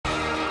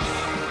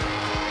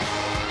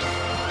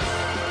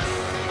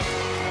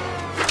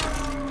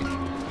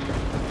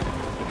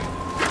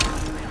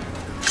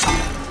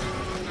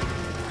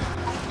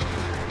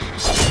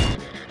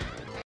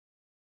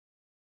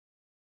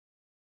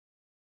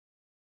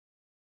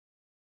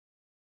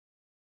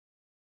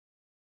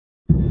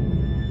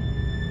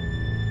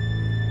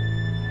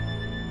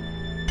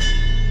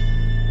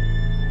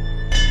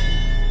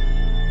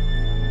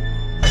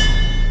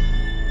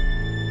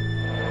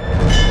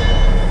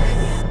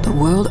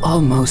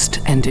almost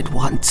ended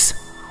once.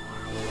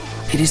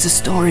 It is a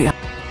story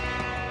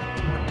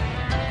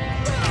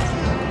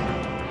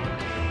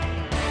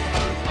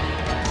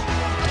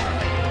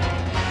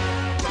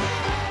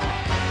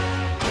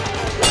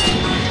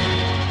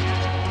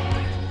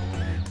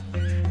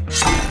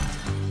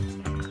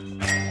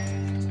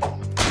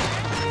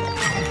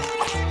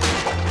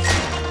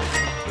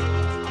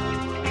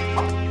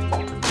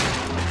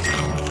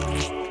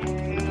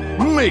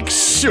Make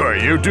sure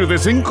you do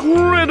this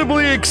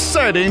incredibly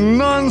exciting,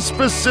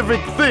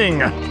 non-specific thing.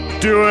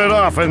 Do it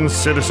often,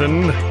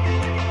 citizen.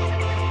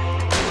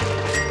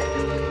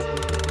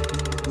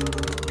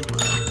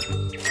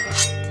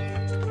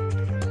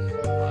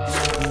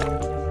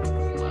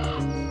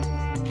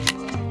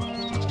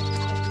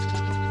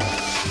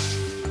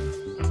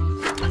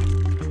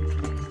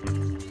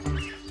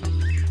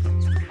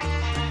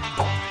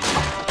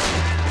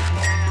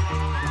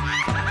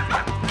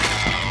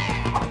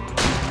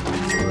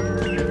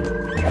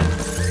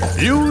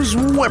 Use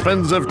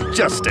weapons of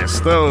justice,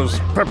 those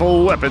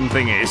purple weapon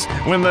thingies,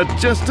 when the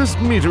justice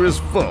meter is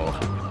full.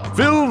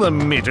 Fill the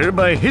meter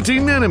by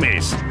hitting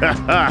enemies.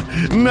 Haha,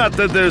 not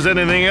that there's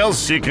anything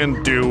else you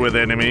can do with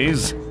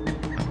enemies.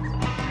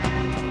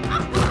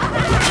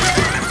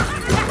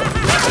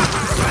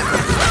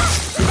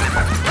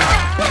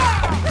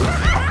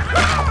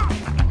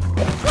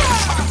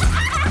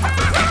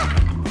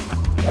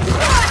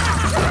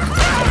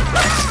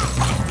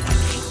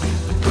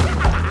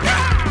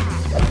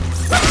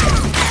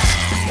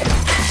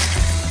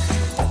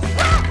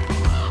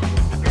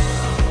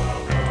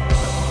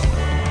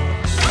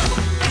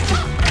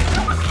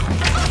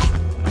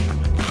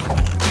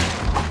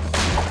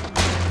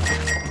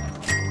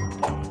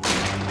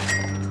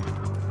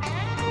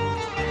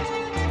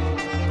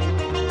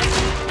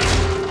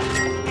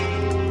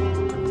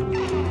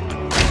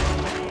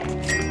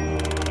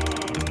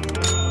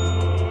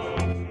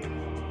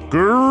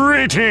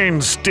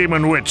 Greetings,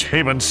 Demon Witch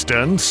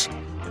Havenstons.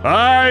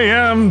 I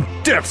am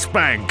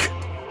DeathSpank,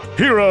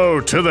 hero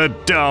to the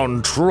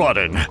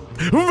downtrodden,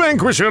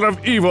 vanquisher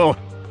of evil,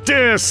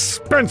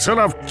 dispenser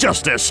of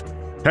justice,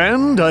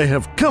 and I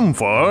have come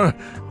for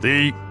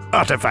the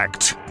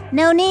artifact.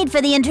 No need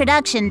for the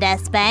introduction,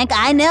 DeathSpank.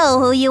 I know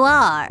who you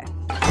are.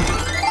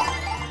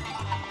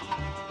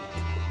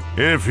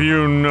 If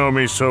you know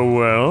me so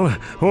well,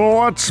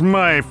 what's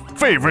my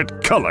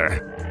favorite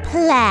color?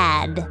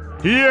 Plaid.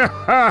 Yeah,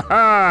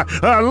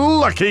 a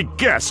lucky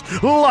guess.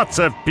 Lots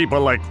of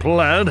people like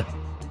plaid.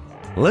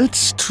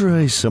 Let's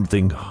try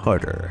something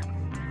harder.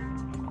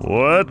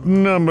 What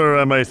number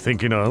am I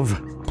thinking of?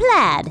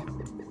 Plaid.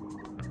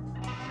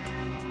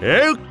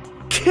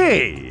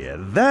 Okay,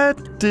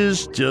 that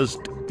is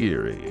just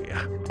eerie.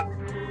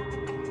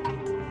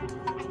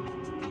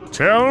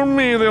 Tell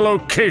me the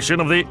location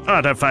of the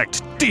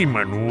artifact,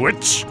 Demon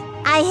Witch.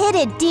 I hid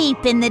it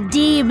deep in the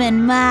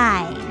demon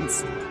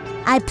mines.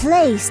 I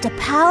placed a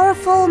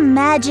powerful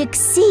magic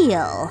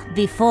seal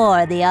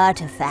before the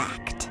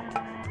artifact.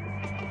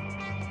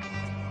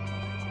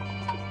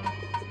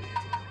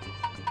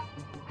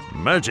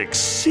 Magic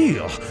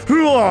seal?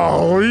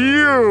 Oh,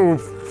 you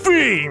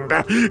fiend!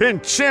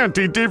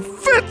 Enchanting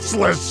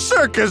defenseless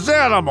circus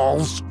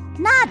animals!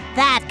 Not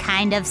that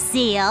kind of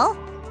seal.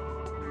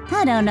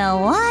 I don't know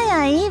why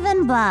I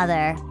even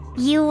bother.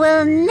 You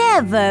will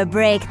never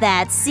break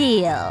that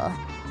seal.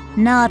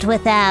 Not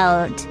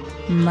without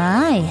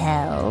my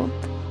help.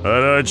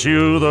 But aren't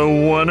you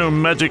the one who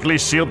magically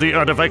sealed the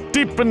artifact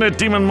deep in the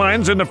demon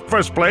mines in the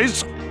first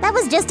place? That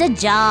was just a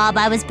job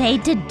I was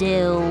paid to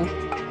do.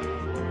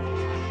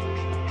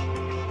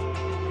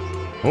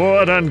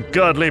 What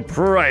ungodly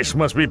price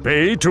must be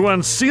paid to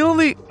unseal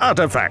the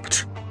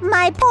artifact?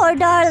 My poor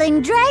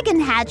darling dragon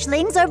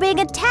hatchlings are being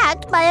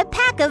attacked by a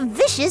pack of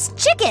vicious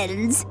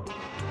chickens.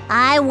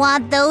 I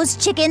want those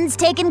chickens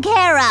taken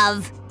care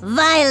of,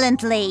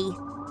 violently.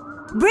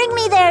 Bring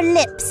me their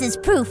lips as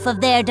proof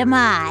of their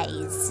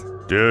demise.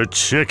 Do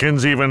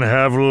chickens even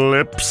have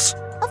lips?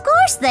 Of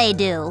course they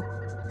do.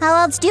 How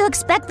else do you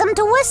expect them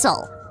to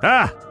whistle?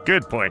 Ah,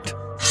 good point.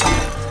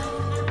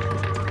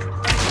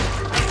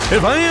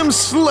 If I am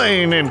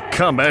slain in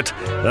combat,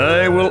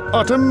 I will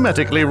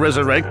automatically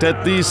resurrect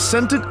at these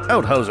scented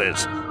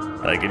outhouses.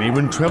 I can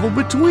even travel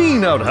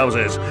between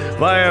outhouses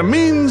via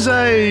means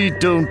I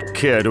don't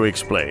care to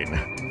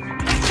explain.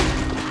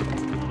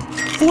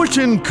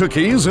 Fortune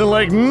cookies are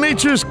like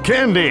nature's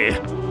candy.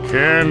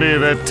 Candy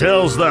that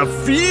tells the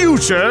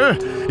future.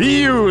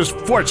 Use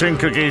fortune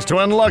cookies to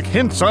unlock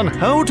hints on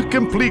how to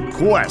complete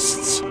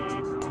quests.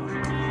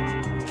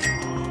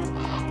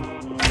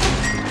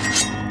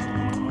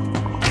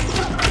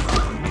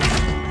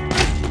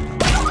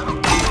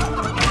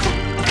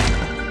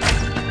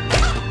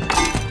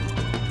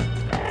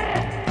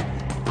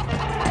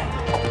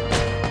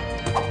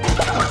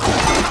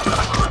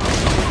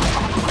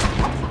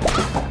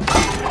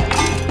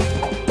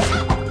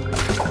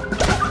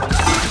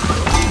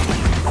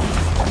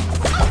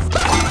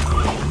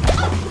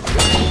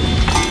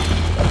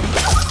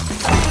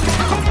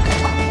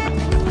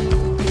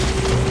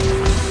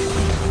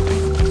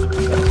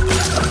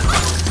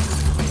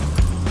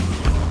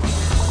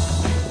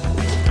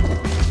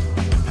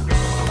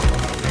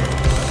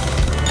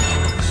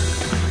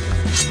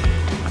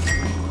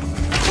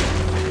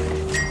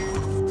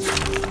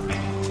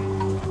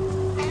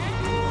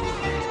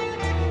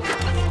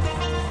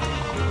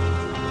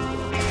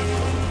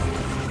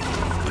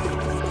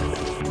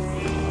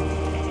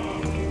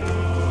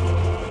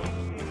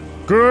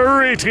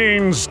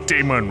 Greetings,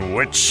 Demon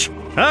Witch.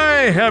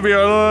 I have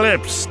your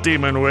lips,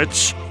 Demon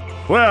Witch.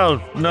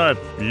 Well, not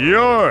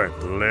your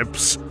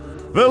lips.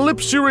 The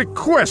lips you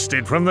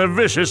requested from the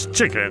vicious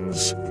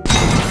chickens.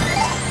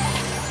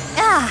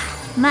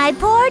 My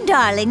poor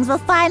darlings will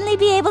finally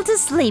be able to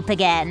sleep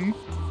again.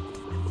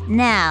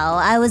 Now,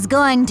 I was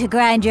going to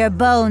grind your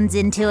bones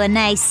into a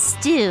nice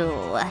stew.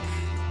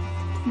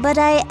 But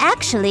I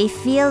actually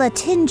feel a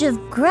tinge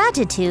of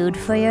gratitude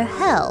for your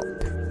help.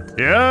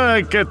 Yeah,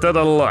 I get that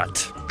a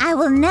lot. I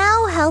will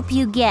now help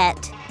you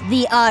get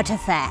the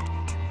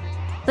artifact.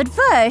 But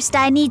first,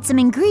 I need some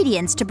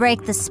ingredients to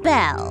break the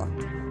spell.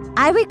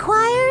 I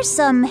require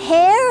some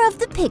hair of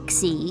the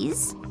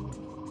pixies,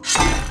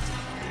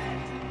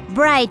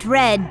 bright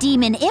red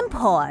demon imp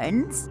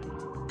horns,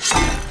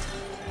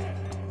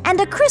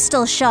 and a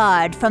crystal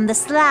shard from the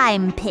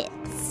slime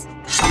pits.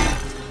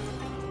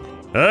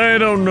 I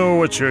don't know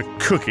what you're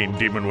cooking,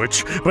 Demon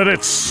Witch, but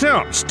it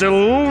sounds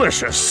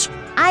delicious.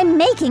 I'm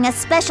making a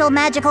special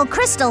magical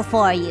crystal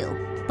for you,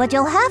 but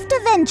you'll have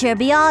to venture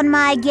beyond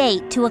my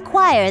gate to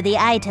acquire the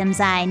items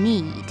I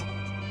need.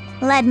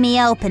 Let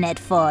me open it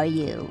for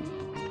you.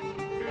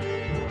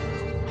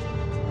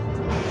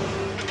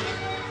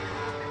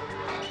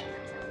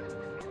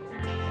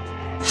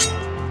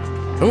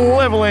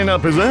 Leveling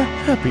up is a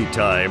happy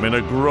time in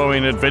a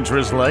growing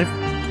adventurous life.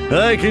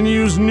 I can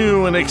use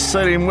new and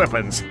exciting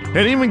weapons,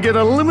 and even get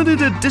a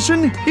limited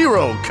edition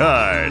hero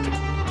card.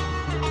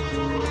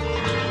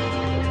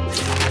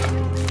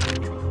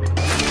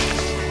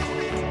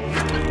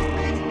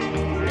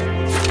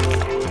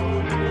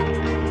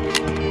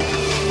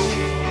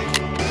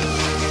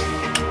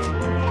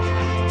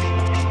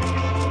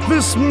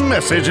 This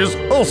message is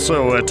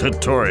also a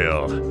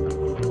tutorial.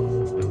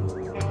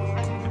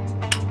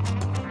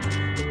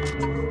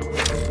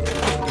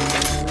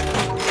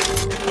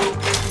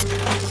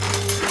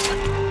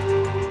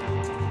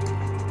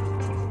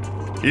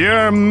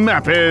 Your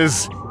map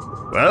is,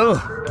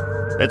 well,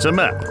 it's a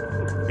map.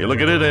 You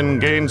look at it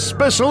and gain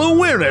special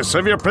awareness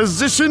of your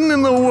position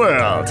in the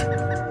world.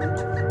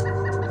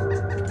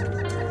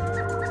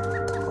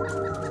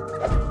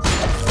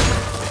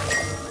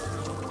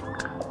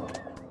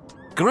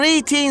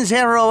 Greetings,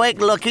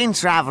 heroic-looking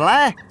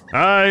traveler.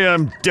 I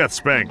am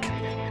DeathSpank.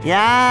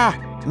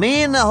 Yeah,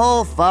 me and the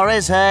whole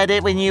forest heard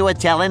it when you were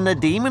telling the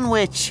Demon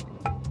Witch.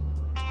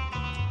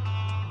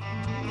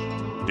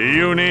 Do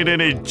you need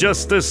any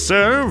justice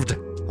served?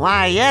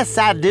 Why, yes,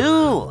 I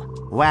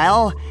do.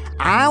 Well,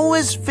 I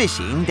was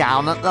fishing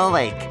down at the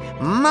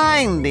lake,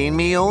 minding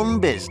me own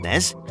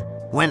business,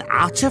 when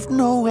out of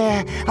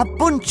nowhere, a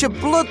bunch of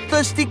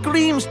bloodthirsty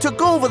greens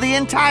took over the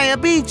entire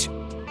beach.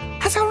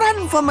 As I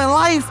ran for my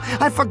life,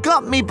 I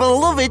forgot me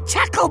beloved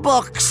tackle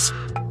box.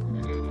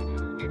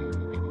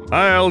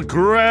 I'll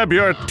grab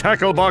your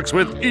tackle box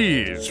with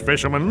ease,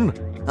 fisherman.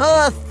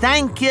 Oh,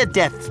 thank you,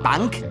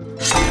 DeathSpank.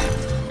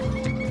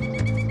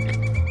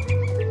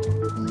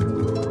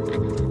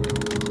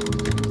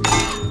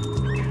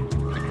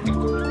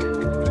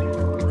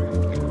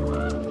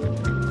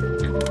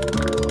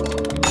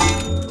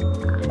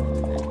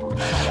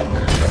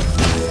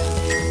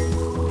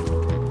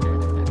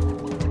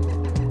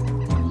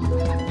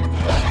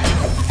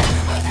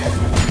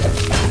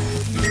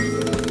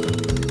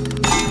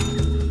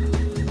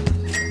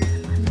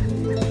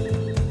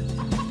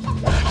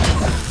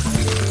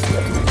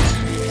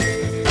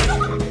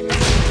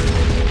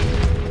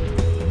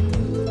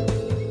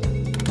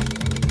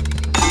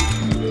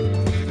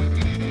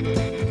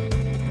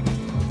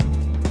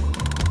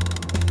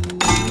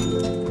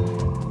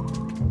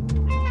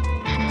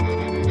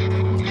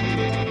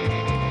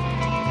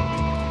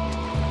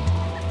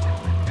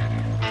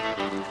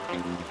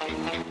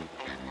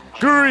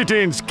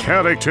 Greetings,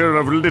 character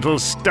of little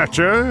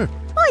stature.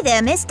 Hi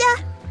there, mister.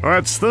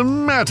 What's the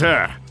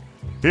matter?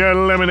 Your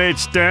lemonade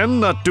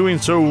stand not doing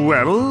so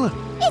well?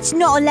 It's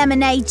not a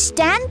lemonade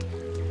stand.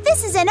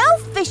 This is an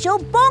official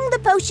Bong the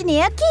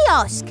Potioneer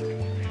kiosk.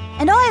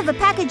 And I have a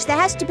package that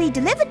has to be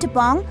delivered to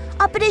Bong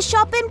up at his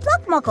shop in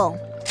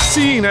Pluckmuckle.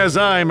 Seeing as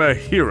I'm a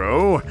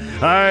hero,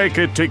 I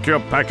could take your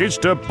package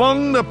to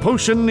Bong the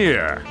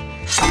Potioneer.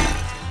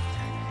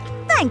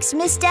 Thanks,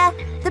 mister.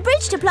 The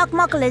bridge to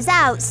Pluckmuckle is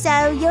out,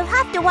 so you'll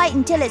have to wait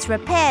until it's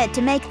repaired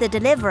to make the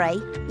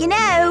delivery. You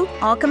know,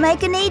 I can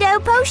make a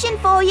neato potion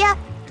for you.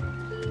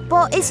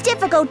 But it's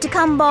difficult to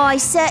come by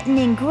certain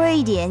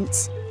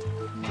ingredients.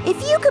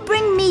 If you could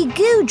bring me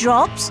goo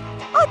drops,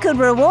 I could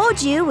reward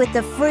you with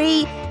the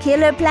free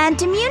Killer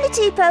Plant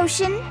Immunity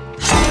Potion.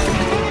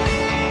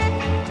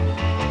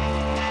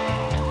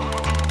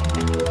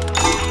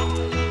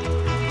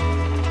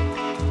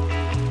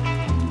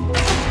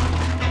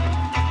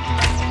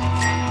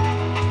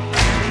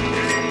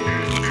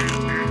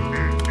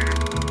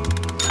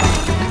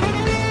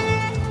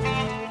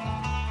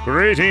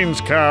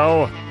 Greetings,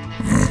 cow.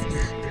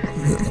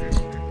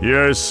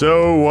 You're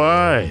so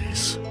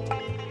wise.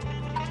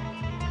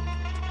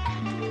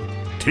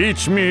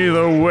 Teach me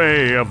the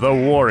way of the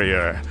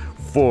warrior,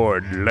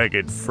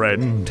 four-legged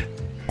friend.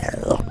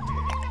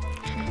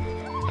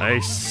 I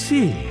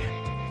see.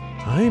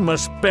 I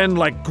must bend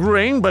like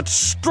grain, but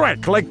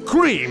strike like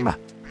cream.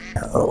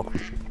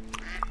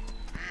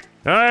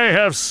 I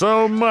have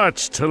so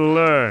much to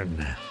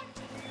learn.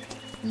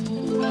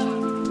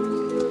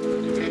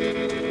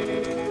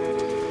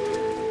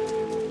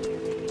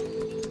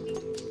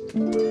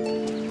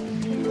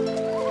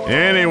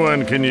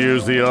 Anyone can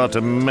use the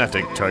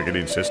automatic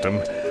targeting system,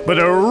 but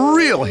a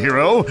real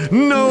hero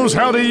knows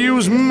how to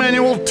use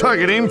manual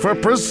targeting for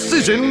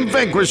precision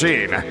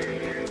vanquishing.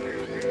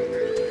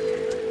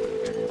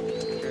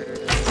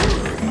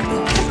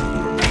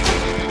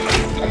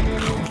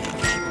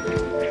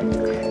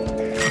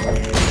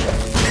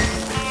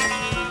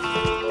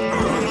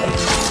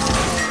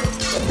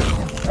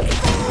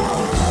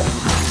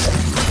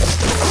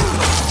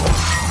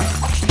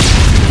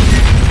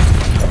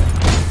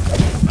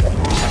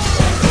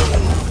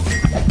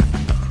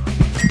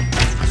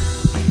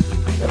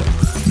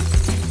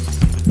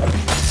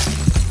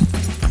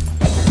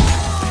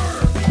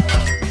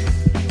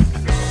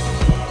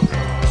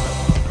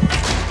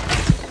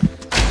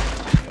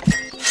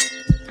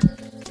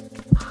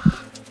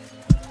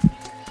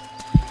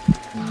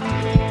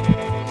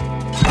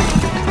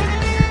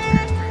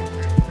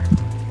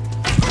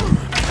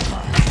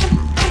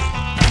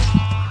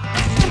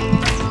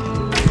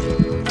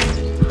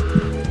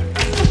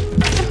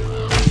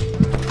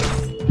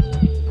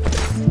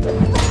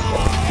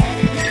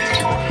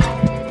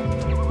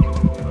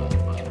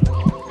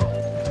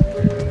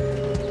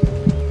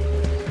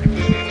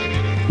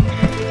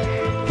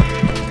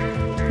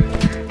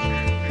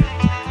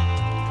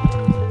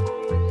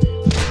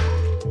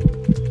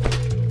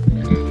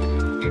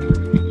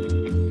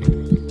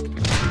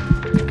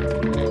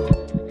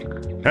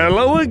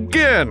 Hello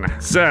again,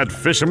 sad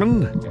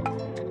fisherman.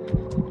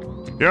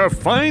 Your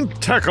fine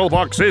tackle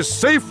box is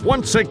safe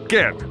once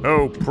again,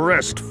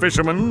 oppressed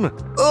fisherman.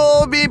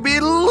 Oh, me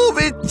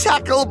beloved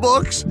tackle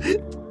box.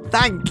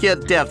 Thank you,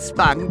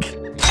 DeathSpank.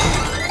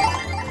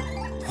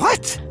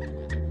 What?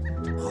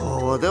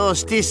 Oh,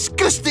 those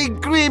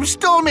disgusting creams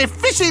stole me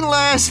fishing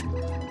lures.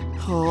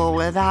 Oh,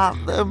 without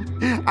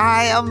them,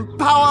 I am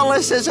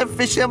powerless as a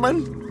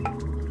fisherman.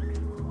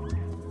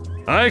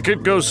 I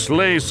could go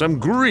slay some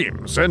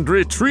greens and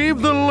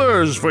retrieve the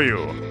lures for you.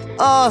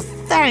 Oh,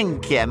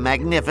 thank you,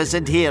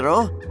 magnificent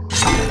hero.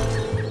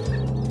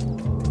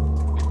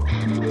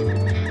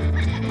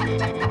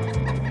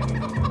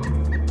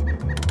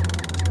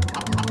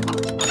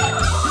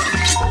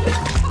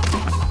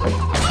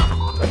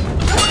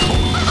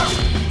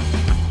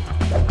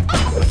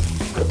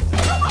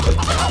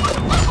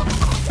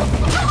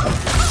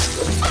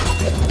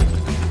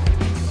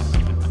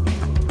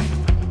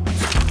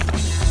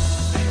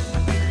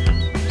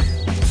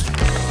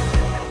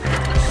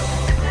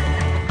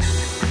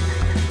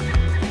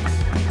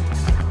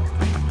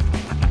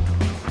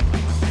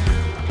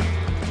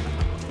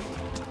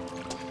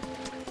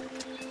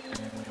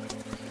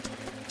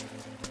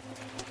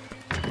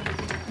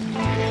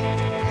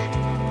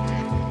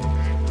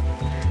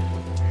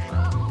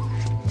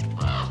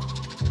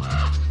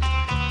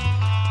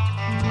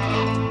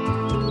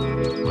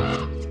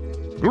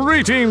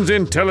 Greetings,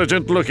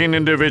 intelligent-looking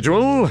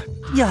individual.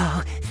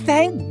 Yo,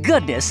 thank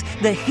goodness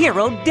the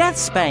hero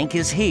DeathSpank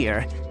is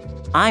here.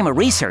 I'm a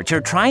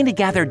researcher trying to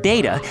gather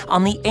data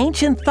on the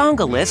ancient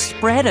thongoliths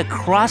spread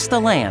across the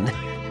land.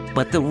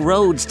 But the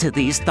roads to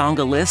these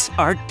thongoliths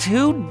are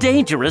too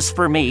dangerous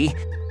for me.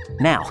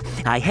 Now,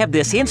 I have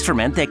this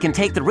instrument that can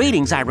take the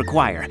readings I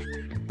require.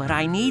 But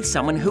I need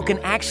someone who can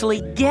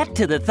actually get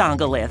to the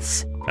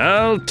thongoliths.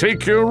 I'll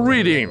take your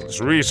readings,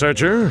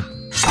 researcher.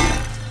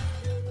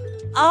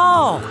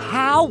 Oh,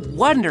 how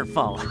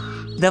wonderful!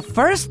 The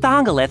first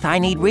thongolith I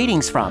need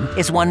readings from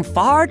is one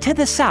far to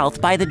the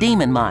south by the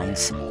demon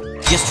mines.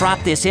 Just drop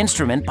this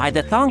instrument by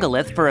the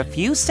thongolith for a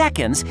few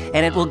seconds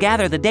and it will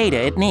gather the data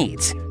it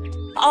needs.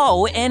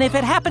 Oh, and if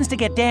it happens to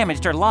get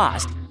damaged or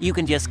lost, you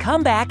can just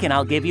come back and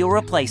I'll give you a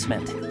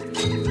replacement.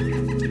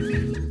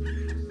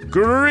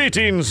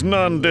 Greetings,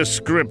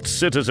 nondescript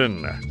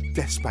citizen.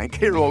 DeathSpank,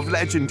 hero of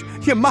legend,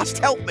 you must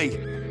help me!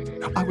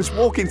 I was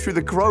walking through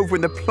the grove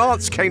when the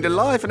plants came to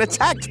life and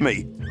attacked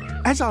me.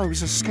 As I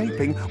was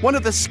escaping, one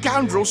of the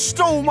scoundrels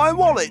stole my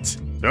wallet.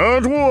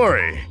 Don't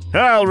worry.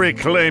 I'll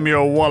reclaim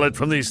your wallet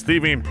from these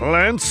thieving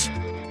plants.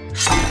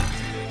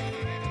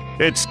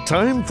 It's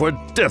time for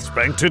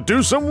DeathSpank to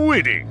do some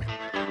weeding.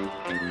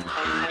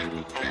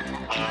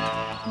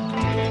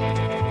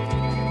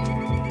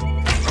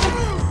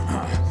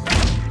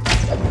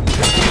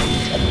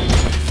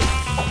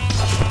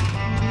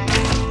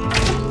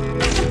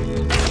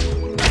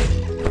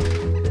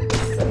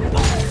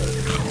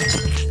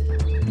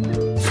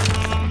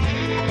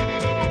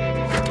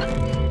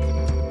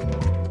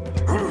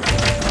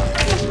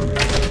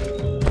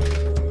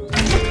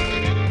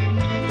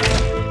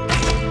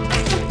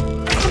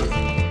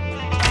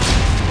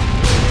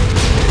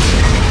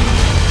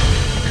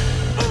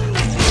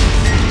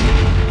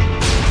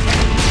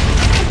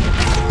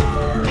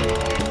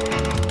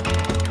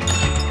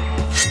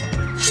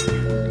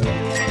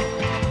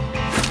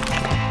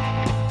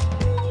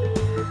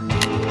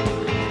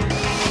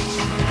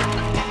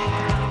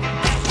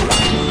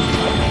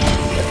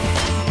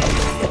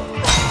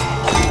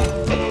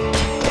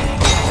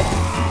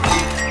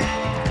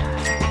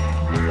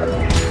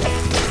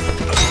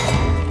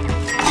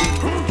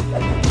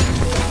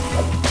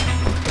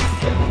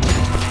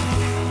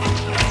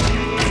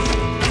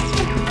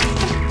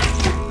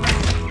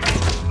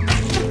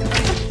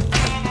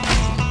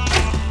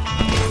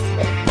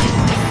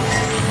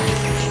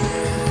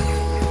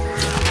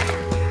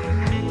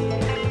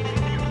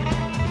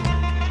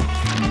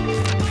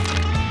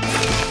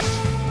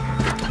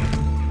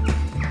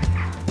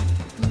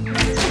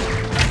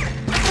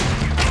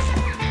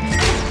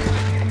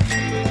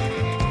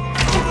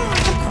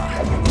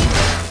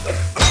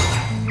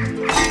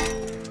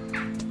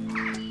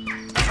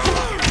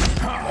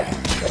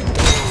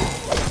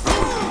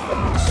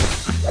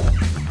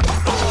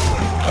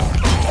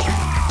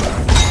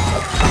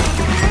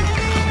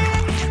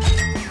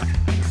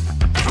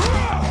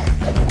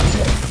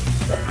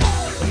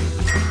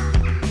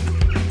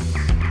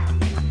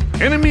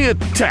 Enemy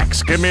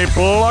attacks can be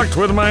blocked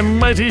with my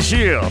mighty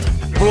shield.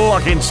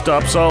 Blocking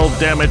stops all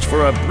damage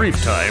for a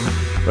brief time,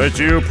 but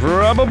you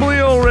probably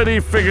already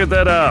figured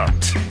that out.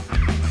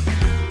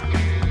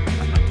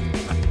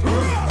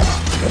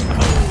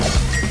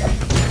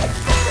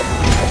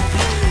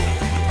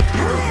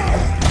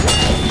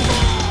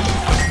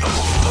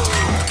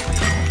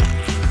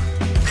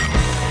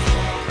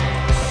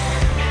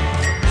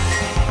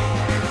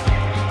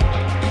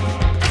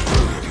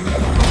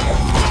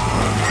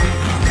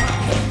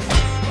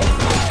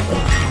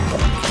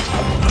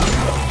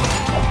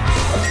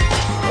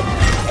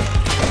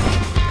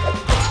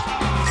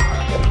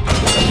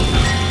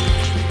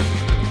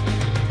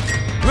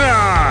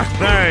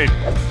 Right.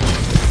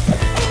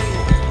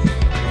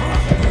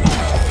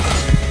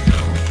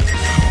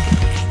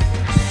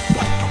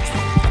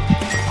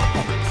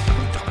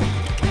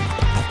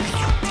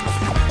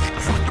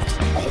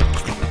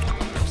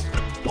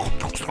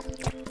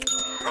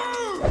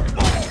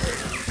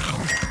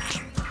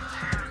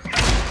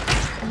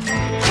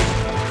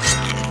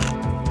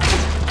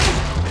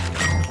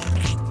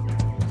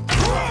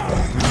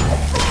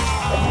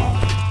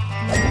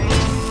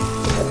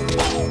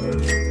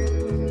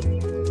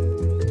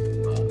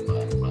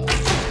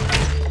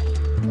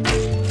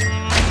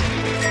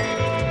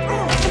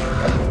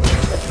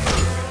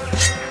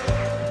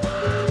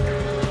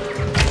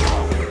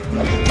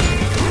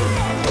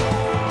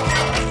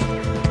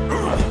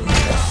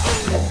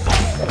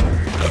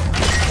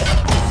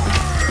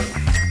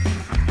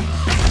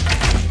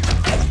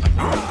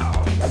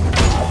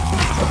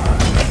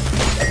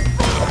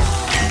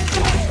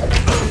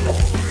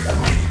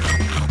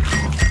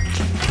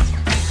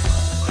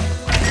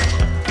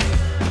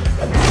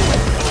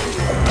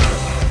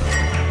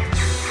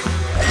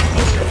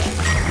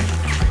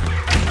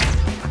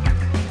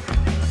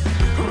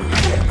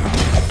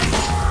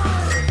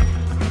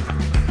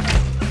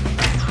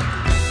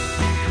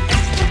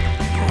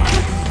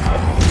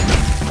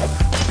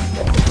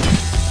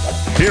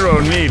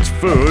 Hero needs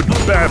food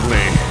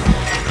badly.